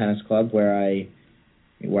local tennis club where I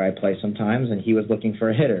play sometimes, and he was looking for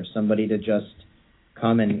a hitter, somebody to just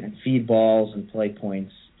come and feed balls and play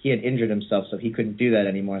points. He had injured himself, so he couldn't do that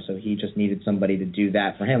anymore, so he just needed somebody to do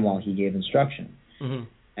that for him while he gave instruction. Mm-hmm.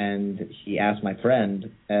 And he asked my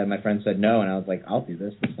friend, and my friend said no, and I was like, I'll do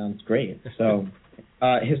this. This sounds great. So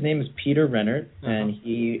his name is Peter Rennert, and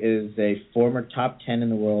he is a former top 10 in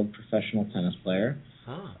the world professional tennis player.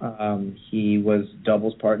 He was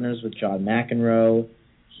doubles partners with John McEnroe.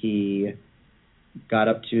 He got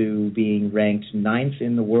up to being ranked 9th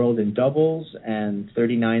in the world in doubles and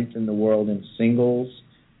 39th in the world in singles.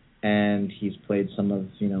 And he's played some of,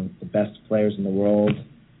 the best players in the world,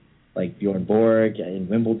 like Bjorn Borg in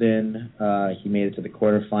Wimbledon. He made it to the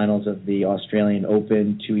quarterfinals of the Australian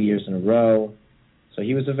Open 2 years in a row. So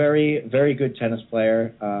he was a very, very good tennis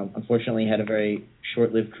player. Unfortunately, he had a very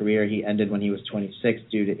short-lived career. He ended when he was 26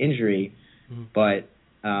 due to injury, but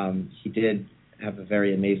he did have a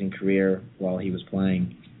very amazing career while he was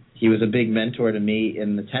playing. He was a big mentor to me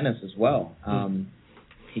in the tennis as well.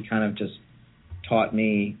 He kind of just taught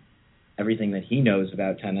me everything that he knows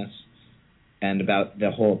about tennis and about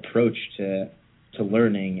the whole approach to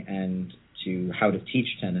learning and to how to teach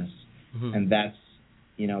tennis. And that's,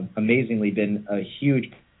 amazingly been a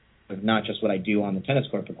huge part of not just what I do on the tennis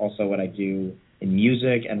court, but also what I do in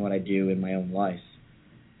music and what I do in my own life.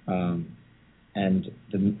 And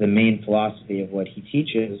the main philosophy of what he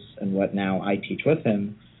teaches and what now I teach with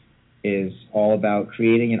him is all about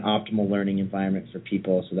creating an optimal learning environment for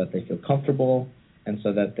people so that they feel comfortable and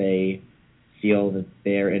so that they feel that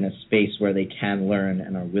they're in a space where they can learn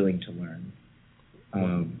and are willing to learn.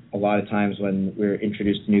 A lot of times when we're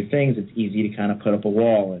introduced to new things, it's easy to kind of put up a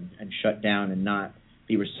wall and shut down and not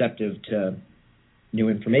be receptive to new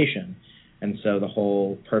information. And so the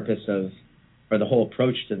whole purpose the whole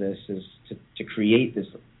approach to this is to create this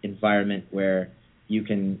environment where you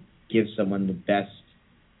can give someone the best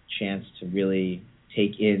chance to really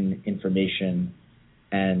take in information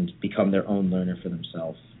and become their own learner for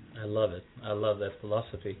themselves. I love it. I love that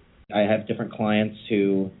philosophy. I have different clients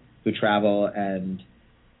who travel, and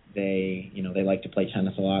they like to play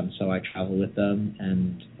tennis a lot, and so I travel with them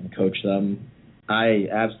and coach them. I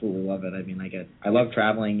absolutely love it. I mean, I love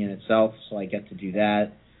traveling in itself, so I get to do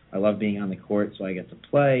that. I love being on the court, so I get to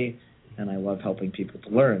play, and I love helping people to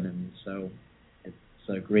learn, and so it's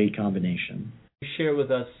a great combination. Share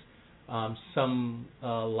with us some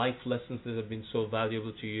life lessons that have been so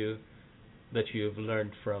valuable to you that you've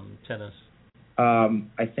learned from tennis.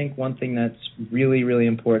 I think one thing that's really, really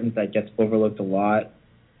important that gets overlooked a lot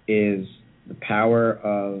is the power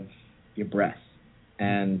of your breath.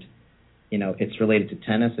 And, it's related to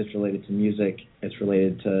tennis, it's related to music, it's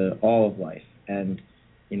related to all of life. And,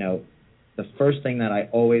 the first thing that I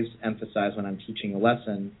always emphasize when I'm teaching a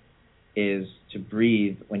lesson is to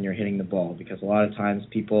breathe when you're hitting the ball, because a lot of times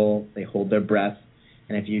people, they hold their breath,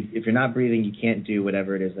 and if you're not breathing, you can't do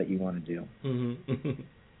whatever it is that you want to do.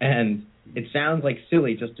 And it sounds like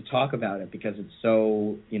silly just to talk about it because it's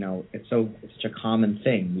so, it's such a common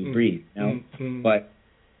thing. We breathe, but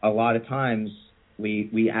a lot of times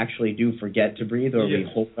we actually do forget to breathe, or we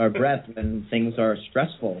hold our breath when things are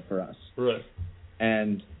stressful for us. Right.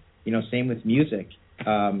 And, same with music.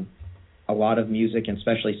 A lot of music, and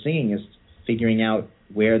especially singing, is figuring out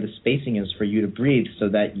where the spacing is for you to breathe so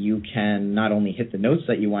that you can not only hit the notes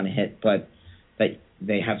that you want to hit, but that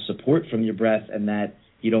they have support from your breath and that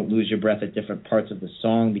you don't lose your breath at different parts of the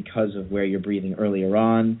song because of where you're breathing earlier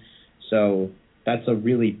on. So that's a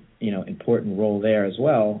really, important role there as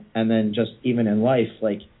well. And then just even in life,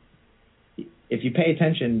 like, if you pay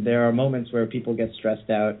attention, there are moments where people get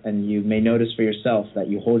stressed out, and you may notice for yourself that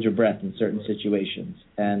you hold your breath in certain situations.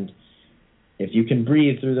 And if you can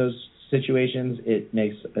breathe through those situations, it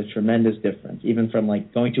makes a tremendous difference, even from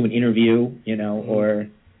like going to an interview, or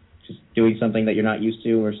just doing something that you're not used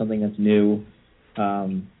to or something that's new.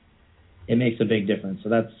 It makes a big difference. So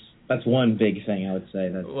that's one big thing I would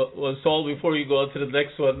say. Well, Saul, before you go on to the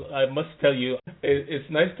next one, I must tell you, it's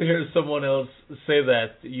nice to hear someone else say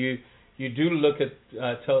that. You do look at,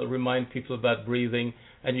 remind people about breathing,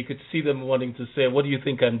 and you could see them wanting to say, "What do you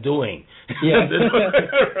think I'm doing?" Yeah,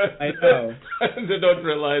 I know. They don't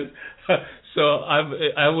realize. So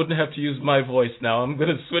I wouldn't have to use my voice now. I'm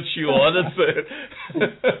going to switch you on and say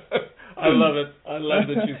it. I love it. I love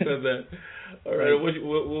that you said that. All right.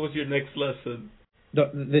 What was your next lesson?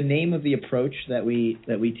 The name of the approach that we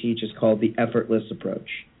teach is called the effortless approach,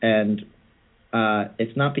 and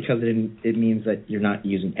it's not because it means that you're not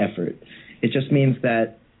using effort. It just means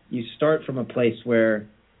that you start from a place where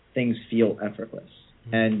things feel effortless,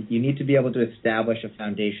 and you need to be able to establish a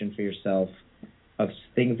foundation for yourself of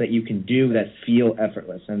things that you can do that feel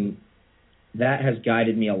effortless, and that has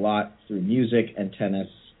guided me a lot through music and tennis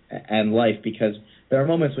and life, because there are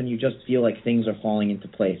moments when you just feel like things are falling into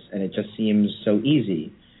place and it just seems so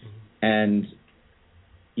easy, and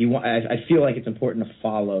I feel like it's important to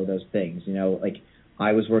follow those things. Like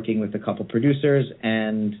I was working with a couple producers,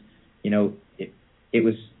 and it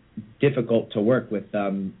was difficult to work with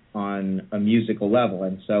them on a musical level,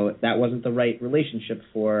 and so that wasn't the right relationship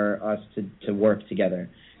for us to work together.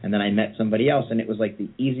 And then I met somebody else, and it was like the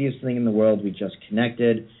easiest thing in the world. We just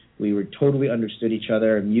connected. We were totally understood each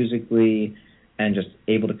other musically and just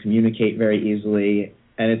able to communicate very easily.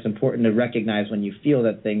 And it's important to recognize when you feel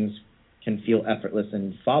that things can feel effortless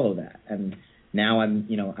and follow that. And now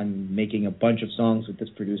I'm making a bunch of songs with this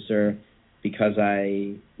producer because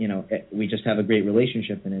we just have a great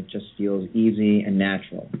relationship, and it just feels easy and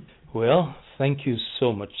natural. Well, thank you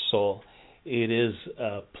so much, Saul. It is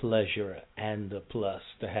a pleasure and a plus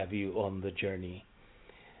to have you on the journey.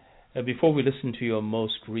 Before we listen to your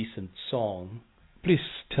most recent song, please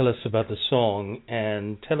tell us about the song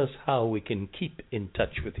and tell us how we can keep in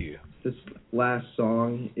touch with you. This last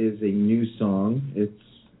song is a new song.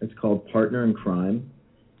 It's called Partner in Crime,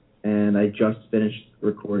 and I just finished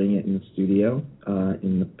recording it in the studio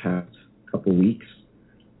in the past couple weeks,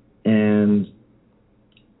 and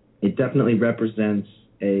it definitely represents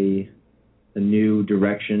a new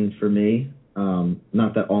direction for me.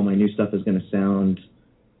 Not that all my new stuff is going to sound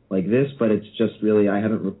like this, but it's just really, I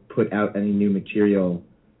haven't put out any new material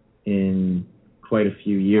in quite a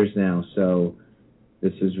few years now, so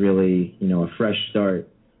this is really, a fresh start,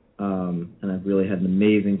 and I've really had an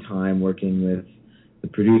amazing time working with the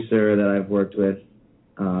producer that I've worked with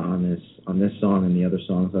on this song and the other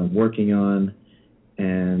songs that I'm working on,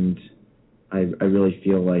 and I really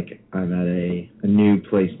feel like I'm at a new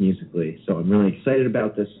place musically. So I'm really excited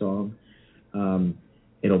about this song.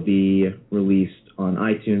 It'll be released on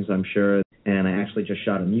iTunes, I'm sure, and I actually just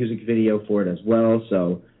shot a music video for it as well,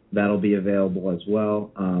 so that'll be available as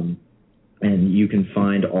well. And you can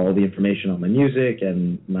find all the information on my music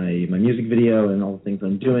and my music video and all the things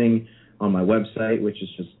I'm doing on my website, which is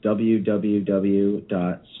just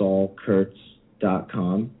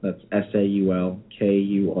www.saulkurtz.com. That's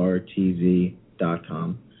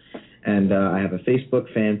SAULKURTZ.com. And I have a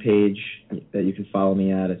Facebook fan page that you can follow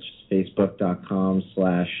me at. It's just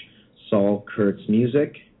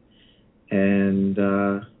facebook.com/SaulKurtzMusic. And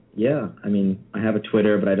I have a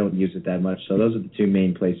Twitter, but I don't use it that much. So those are the two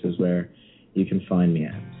main places where you can find me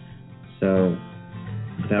at. So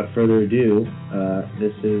without further ado,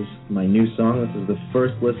 this is my new song. This is the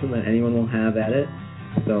first listen that anyone will have at it.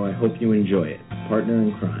 So I hope you enjoy it. Partner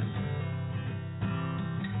in Crime.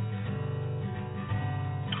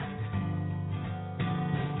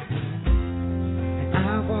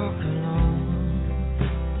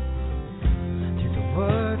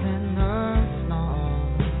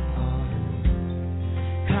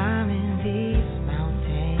 Climbing these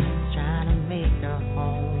mountains, trying to make a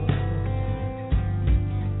home.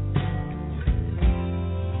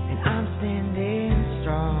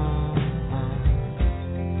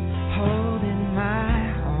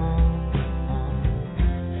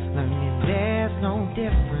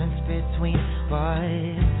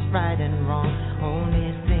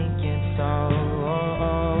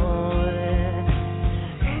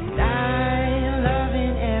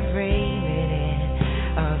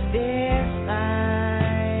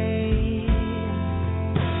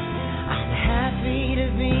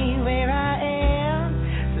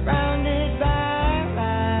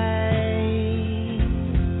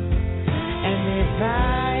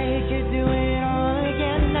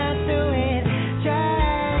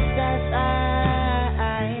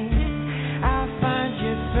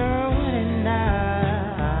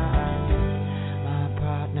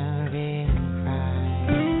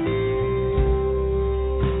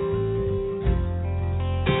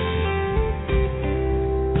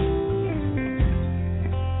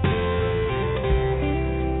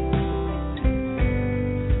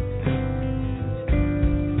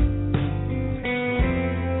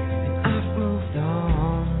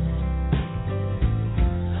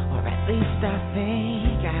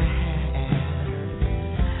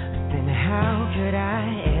 how could I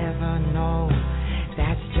ever know?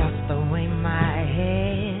 That's just the way my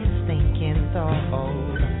head's thinking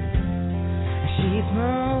though. She's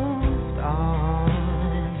moved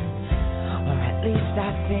on, or at least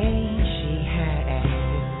I think she has.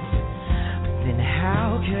 But then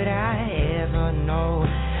how could I ever know?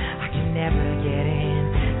 I can never get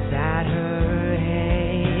inside her head.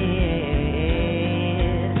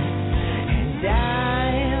 And I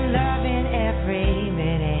am loving every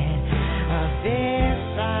minute of this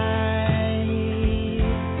life.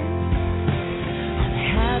 I'm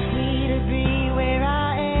happy to be where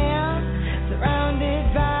I am, surrounded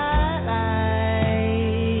by light.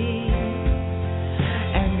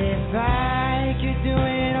 And if I could do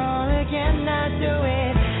it all again, I'd do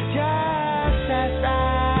it just as right.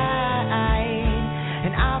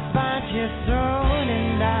 And I'll find you soon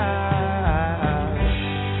enough,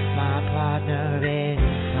 my partner in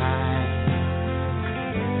crime.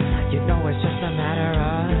 You know it's just a matter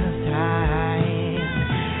of time.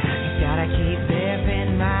 You gotta keep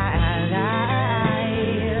living my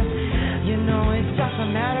life. You know it's just a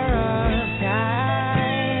matter of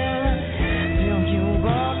time till you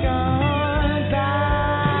walk on by.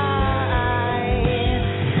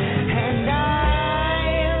 And I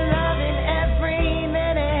am loving every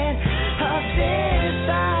minute of this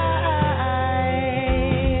life.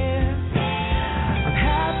 I'm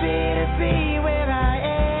happy to be where I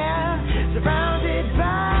am, surrounded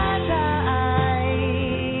by light.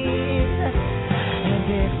 And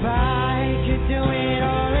if I could do it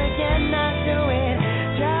all again, I'd do it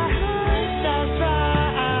just as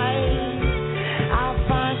right. I'll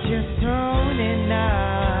find you soon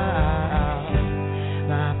enough,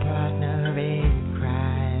 my partner in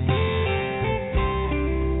crime.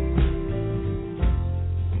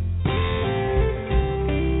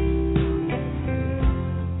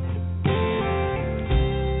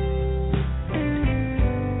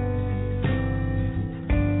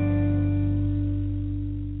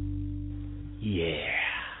 Yeah.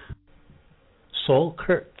 Saul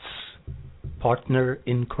Kurtz, Partner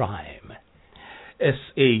in Crime.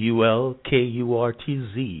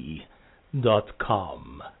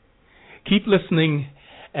 SaulKurtz.com. Keep listening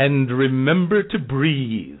and remember to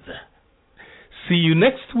breathe. See you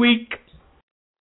next week